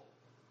meaningful.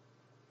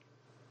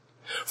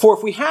 For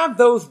if we have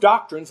those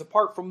doctrines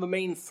apart from the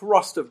main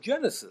thrust of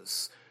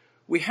Genesis,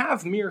 we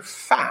have mere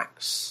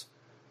facts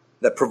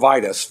that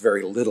provide us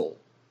very little.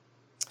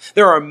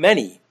 There are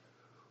many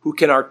who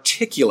can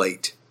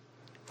articulate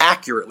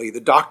accurately the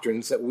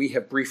doctrines that we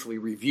have briefly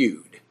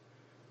reviewed,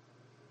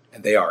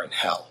 and they are in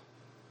hell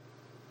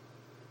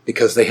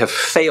because they have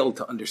failed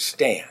to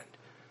understand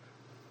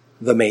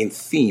the main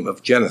theme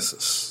of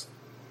Genesis.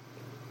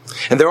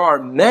 And there are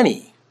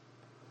many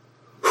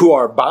who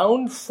are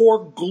bound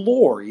for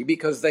glory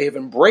because they have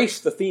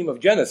embraced the theme of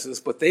Genesis,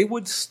 but they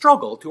would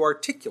struggle to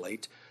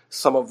articulate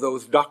some of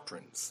those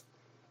doctrines.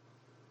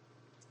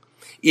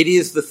 It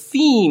is the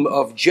theme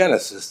of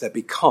Genesis that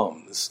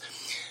becomes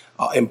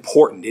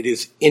important. It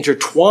is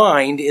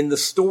intertwined in the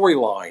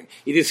storyline.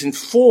 It is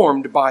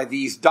informed by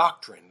these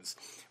doctrines.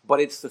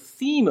 But it's the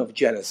theme of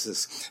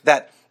Genesis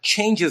that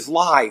changes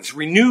lives,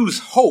 renews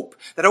hope,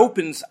 that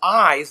opens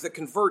eyes, that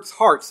converts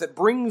hearts, that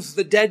brings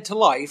the dead to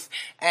life,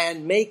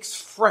 and makes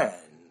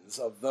friends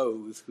of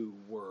those who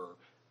were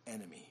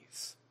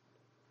enemies.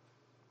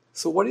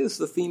 So what is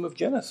the theme of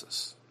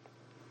Genesis?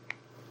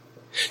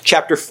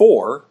 Chapter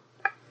 4,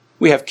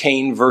 we have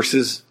Cain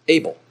versus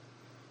Abel.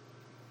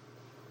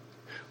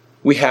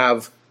 We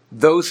have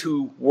those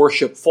who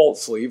worship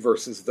falsely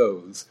versus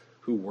those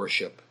who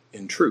worship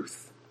in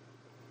truth.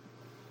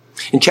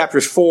 In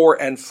chapters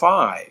 4 and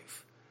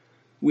 5,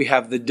 we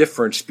have the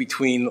difference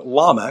between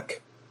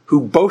Lamech,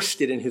 who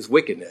boasted in his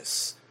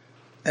wickedness,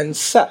 and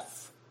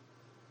Seth,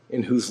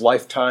 in whose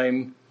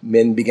lifetime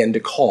men began to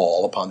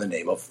call upon the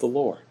name of the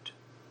Lord.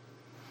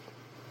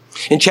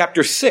 In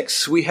chapter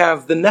 6, we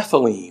have the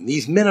Nephilim,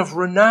 these men of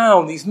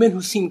renown, these men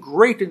who seem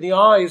great in the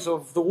eyes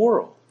of the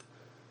world.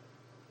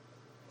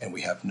 And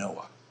we have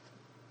Noah.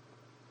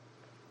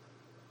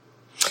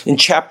 In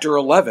chapter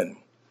 11,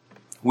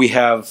 we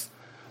have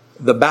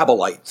the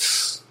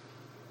Babylonites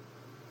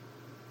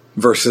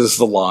versus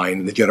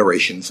the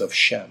generations of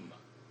Shem.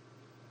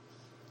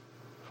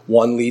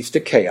 One leads to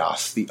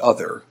chaos, the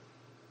other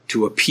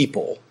to a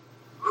people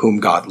whom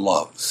God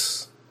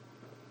loves.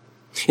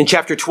 In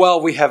chapter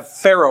 12, we have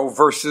Pharaoh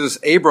versus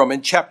Abram.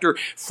 In chapter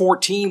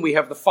 14, we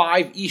have the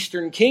 5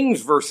 eastern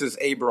kings versus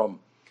Abram.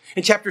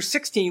 In chapter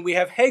 16, we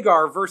have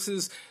Hagar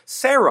versus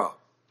Sarah.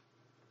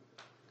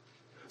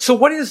 So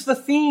what is the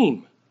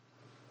theme?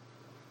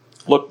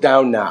 Look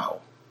down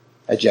now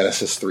at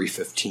Genesis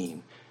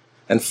 3:15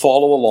 and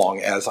follow along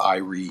as I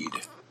read.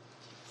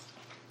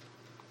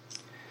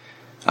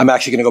 I'm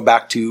actually going to go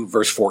back to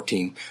verse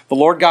 14. The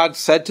Lord God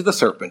said to the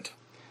serpent,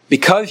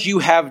 "Because you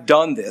have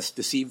done this,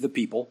 deceived the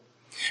people,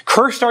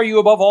 cursed are you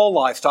above all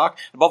livestock,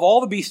 above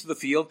all the beasts of the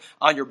field.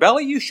 On your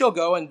belly you shall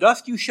go, and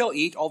dust you shall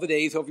eat all the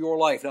days of your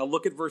life." Now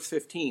look at verse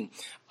 15.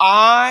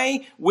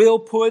 "I will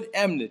put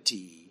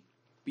enmity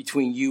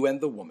between you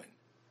and the woman,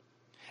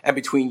 and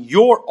between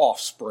your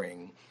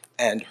offspring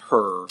and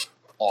her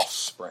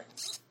offspring."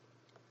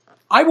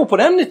 I will put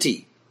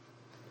enmity.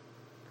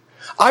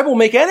 I will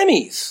make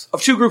enemies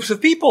of two groups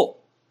of people.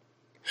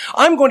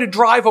 I'm going to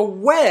drive a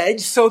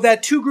wedge so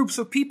that two groups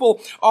of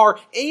people are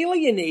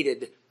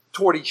alienated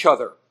toward each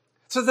other,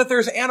 so that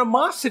there's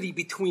animosity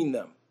between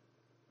them.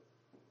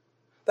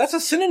 That's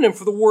a synonym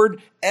for the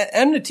word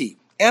enmity,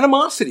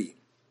 animosity.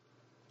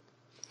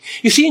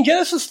 You see, in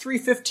Genesis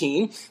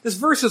 3:15, this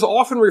verse is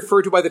often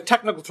referred to by the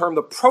technical term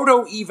the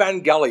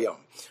proto-evangelium.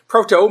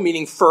 Proto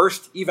meaning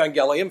first,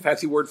 evangelium,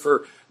 fancy word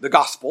for the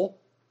gospel.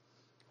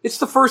 It's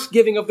the first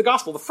giving of the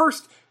gospel, the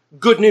first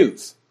good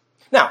news.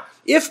 Now,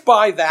 if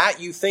by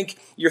that you're thinking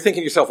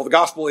to yourself, well, the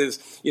gospel is,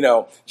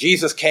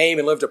 Jesus came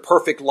and lived a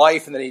perfect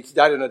life, and then he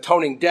died an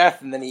atoning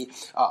death, and then he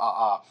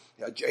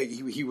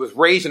was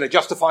raised in a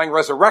justifying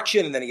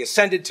resurrection, and then he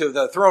ascended to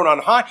the throne on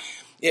high.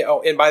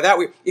 And by that,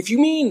 if you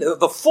mean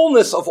the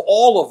fullness of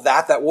all of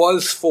that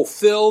was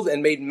fulfilled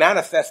and made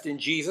manifest in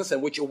Jesus,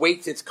 and which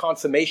awaits its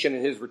consummation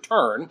in his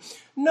return,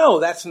 no,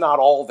 that's not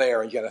all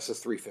there in Genesis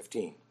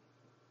 3:15.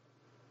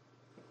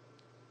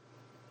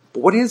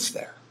 But what is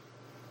there?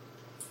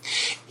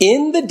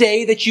 In the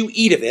day that you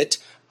eat of it,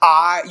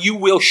 you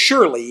will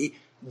surely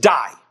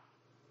die.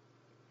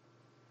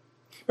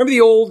 Remember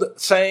the old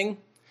saying,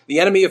 the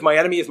enemy of my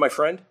enemy is my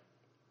friend?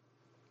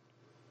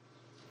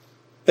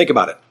 Think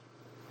about it.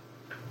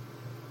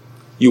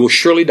 You will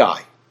surely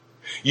die.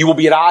 You will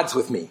be at odds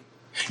with me.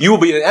 You will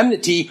be at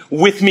enmity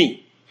with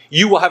me.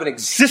 You will have an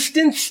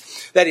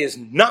existence that is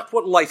not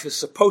what life is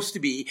supposed to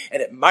be,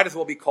 and it might as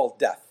well be called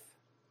death.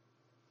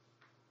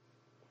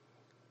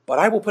 But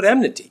I will put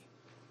enmity.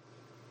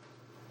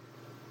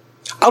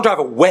 I'll drive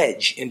a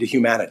wedge into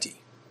humanity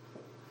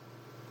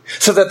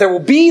so that there will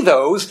be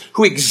those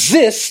who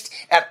exist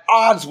at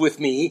odds with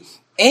me,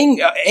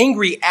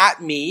 angry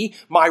at me,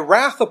 my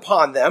wrath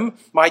upon them,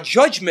 my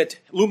judgment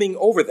looming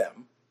over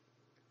them.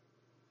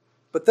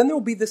 But then there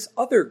will be this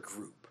other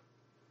group.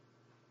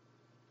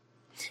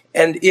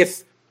 And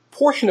if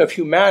portion of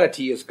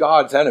humanity is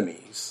God's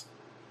enemies,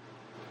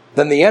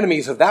 then the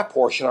enemies of that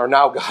portion are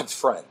now God's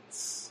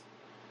friends.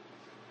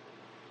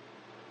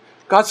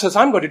 God says,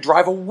 I'm going to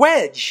drive a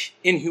wedge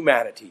in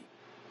humanity.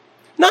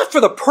 Not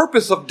for the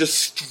purpose of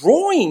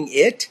destroying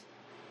it,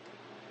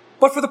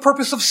 but for the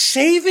purpose of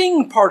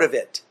saving part of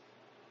it.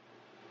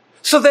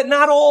 So that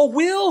not all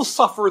will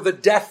suffer the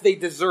death they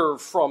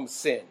deserve from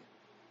sin.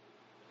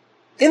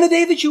 In the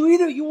day that you eat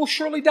it, you will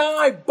surely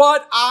die,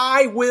 but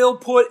I will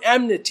put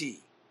enmity.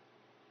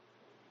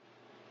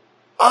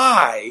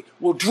 I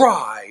will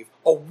drive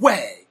a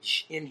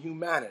wedge in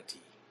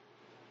humanity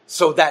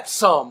so that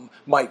some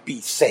might be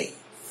saved.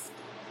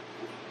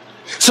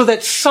 So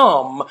that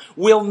some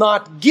will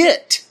not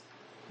get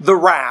the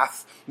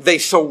wrath they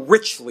so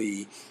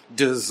richly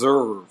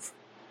deserve.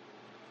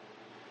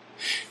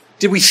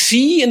 Did we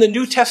see in the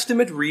New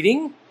Testament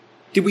reading?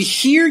 Did we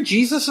hear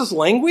Jesus'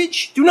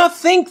 language? Do not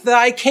think that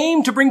I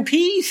came to bring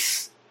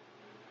peace.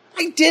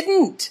 I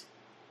didn't.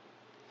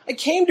 I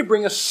came to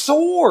bring a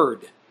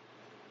sword.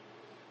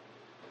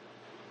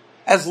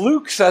 As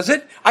Luke says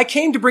it, I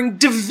came to bring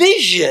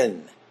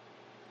division.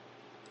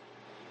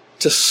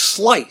 To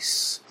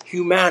slice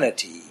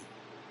humanity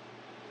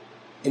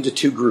into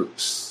two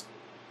groups.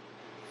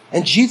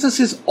 And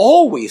Jesus is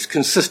always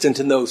consistent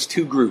in those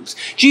two groups.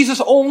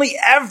 Jesus only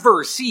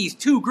ever sees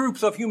two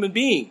groups of human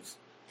beings.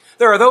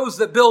 There are those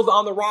that build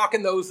on the rock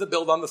and those that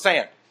build on the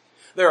sand.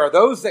 There are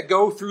those that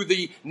go through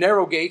the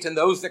narrow gate and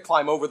those that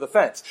climb over the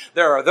fence.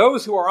 There are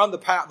those who are on the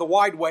path, the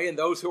wide way, and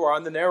those who are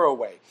on the narrow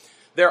way.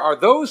 There are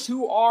those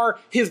who are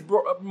his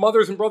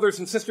mothers and brothers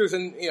and sisters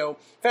and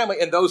family,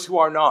 and those who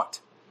are not.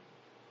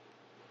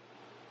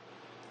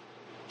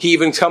 He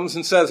even comes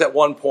and says at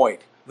one point,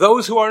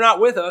 those who are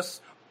not with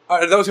us,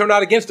 those who are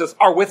not against us,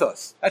 are with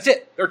us. That's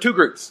it. There are two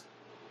groups.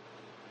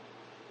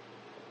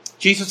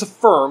 Jesus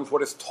affirms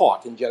what is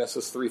taught in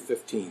Genesis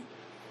 3:15.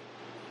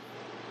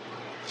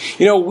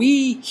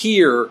 We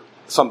hear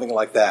something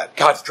like that.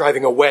 God's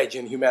driving a wedge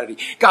in humanity.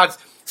 God's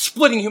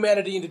splitting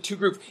humanity into two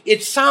groups.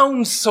 It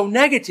sounds so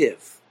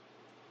negative.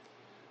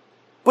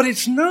 But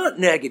it's not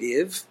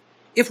negative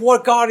if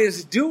what God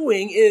is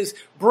doing is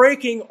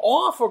breaking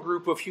off a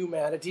group of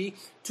humanity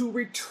to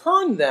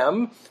return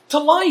them to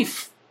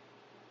life.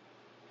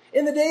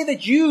 In the day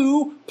that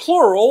you,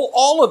 plural,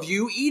 all of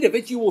you, eat of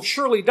it, you will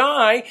surely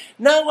die.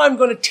 Now I'm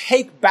going to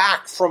take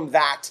back from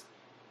that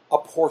a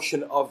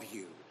portion of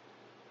you,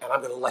 and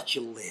I'm going to let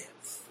you live.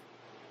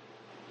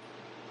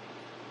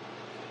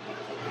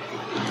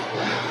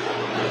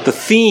 The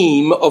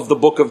theme of the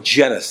book of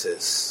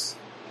Genesis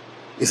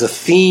is a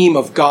theme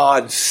of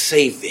God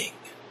saving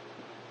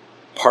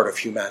part of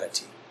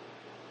humanity,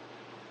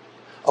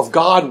 of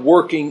God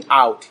working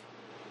out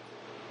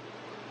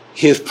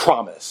his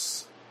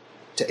promise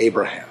to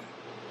Abraham.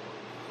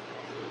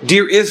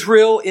 Dear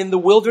Israel in the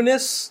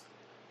wilderness,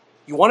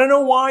 you want to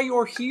know why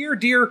you're here?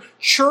 Dear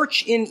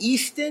church in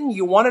Easton,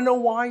 you want to know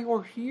why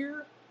you're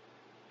here?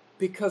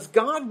 Because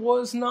God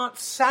was not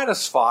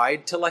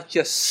satisfied to let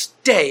you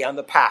stay on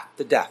the path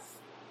to death.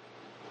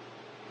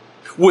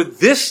 Would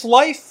this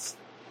life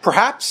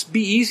perhaps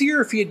be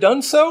easier if he had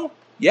done so?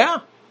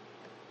 Yeah.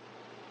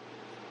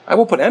 I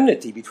will put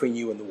enmity between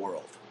you and the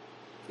world.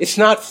 It's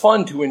not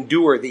fun to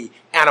endure the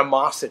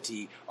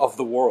animosity of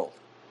the world.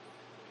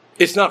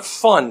 It's not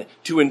fun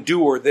to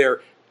endure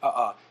their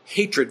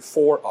hatred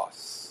for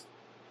us.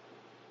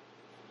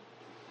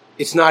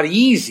 It's not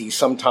easy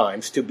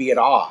sometimes to be at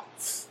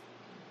odds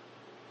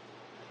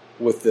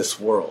with this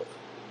world.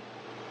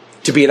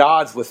 To be at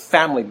odds with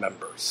family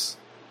members,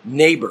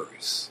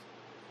 neighbors,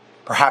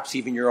 perhaps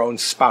even your own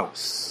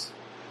spouse.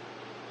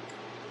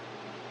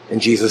 And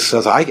Jesus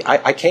says,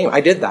 I came,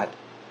 I did that.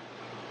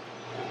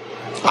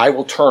 I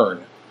will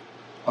turn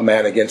a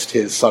man against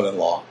his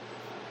son-in-law,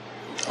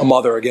 a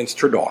mother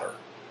against her daughter.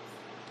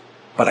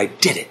 But I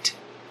did it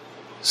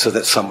so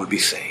that some would be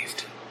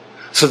saved.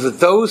 So that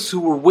those who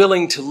were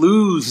willing to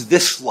lose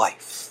this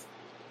life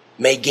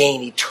may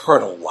gain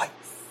eternal life.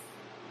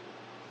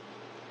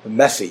 The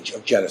message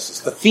of Genesis,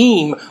 the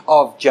theme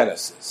of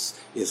Genesis,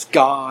 is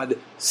God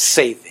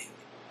saving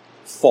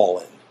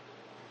fallen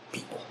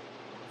people.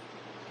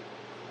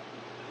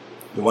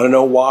 You want to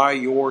know why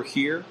you're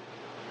here?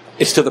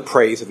 It's to the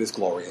praise of his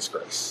glorious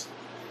grace.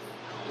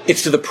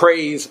 It's to the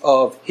praise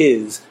of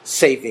his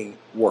saving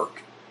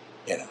work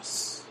in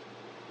us.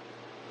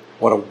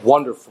 What a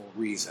wonderful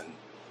reason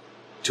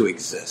to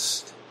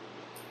exist.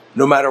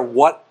 No matter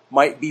what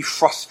might be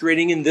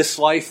frustrating in this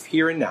life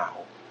here and now,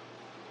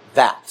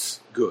 that's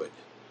good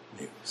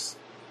news.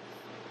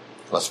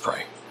 Let's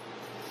pray.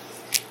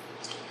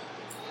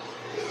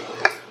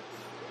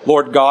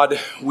 Lord God,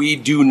 we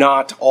do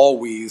not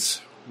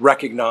always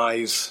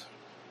recognize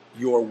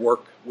your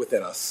work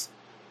within us.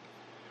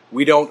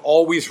 We don't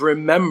always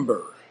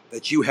remember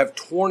that you have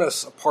torn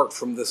us apart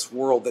from this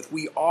world, that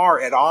we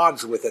are at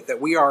odds with it,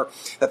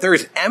 that there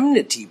is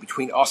enmity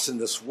between us and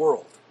this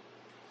world,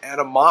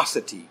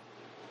 animosity,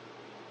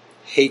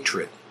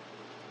 hatred,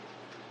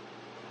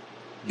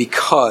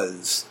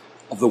 because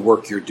of the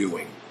work you're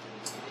doing.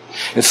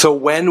 And so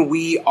when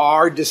we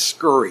are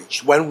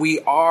discouraged, when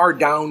we are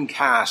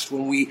downcast,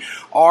 when we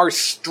are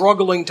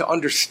struggling to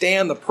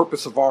understand the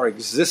purpose of our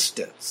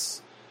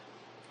existence,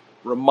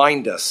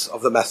 remind us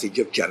of the message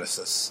of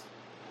Genesis,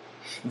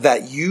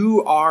 that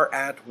you are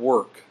at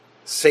work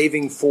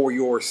saving for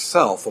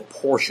yourself a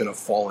portion of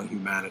fallen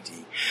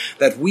humanity,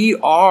 that we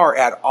are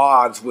at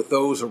odds with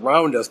those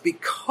around us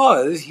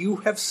because you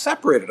have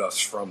separated us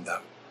from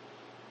them,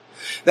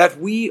 that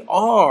we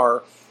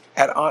are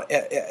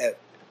at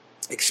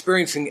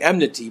experiencing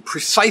enmity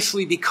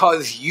precisely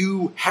because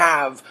you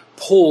have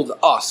pulled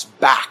us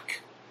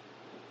back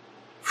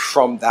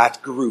from that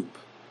group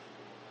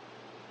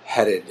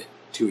headed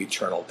to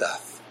eternal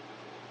death.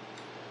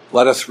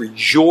 Let us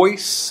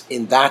rejoice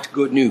in that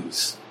good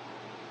news,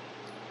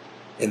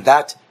 in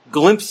that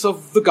glimpse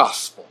of the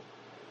gospel,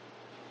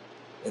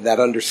 in that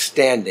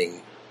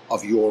understanding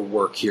of your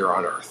work here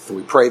on earth.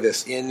 We pray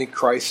this in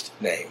Christ's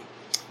name.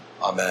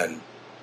 Amen.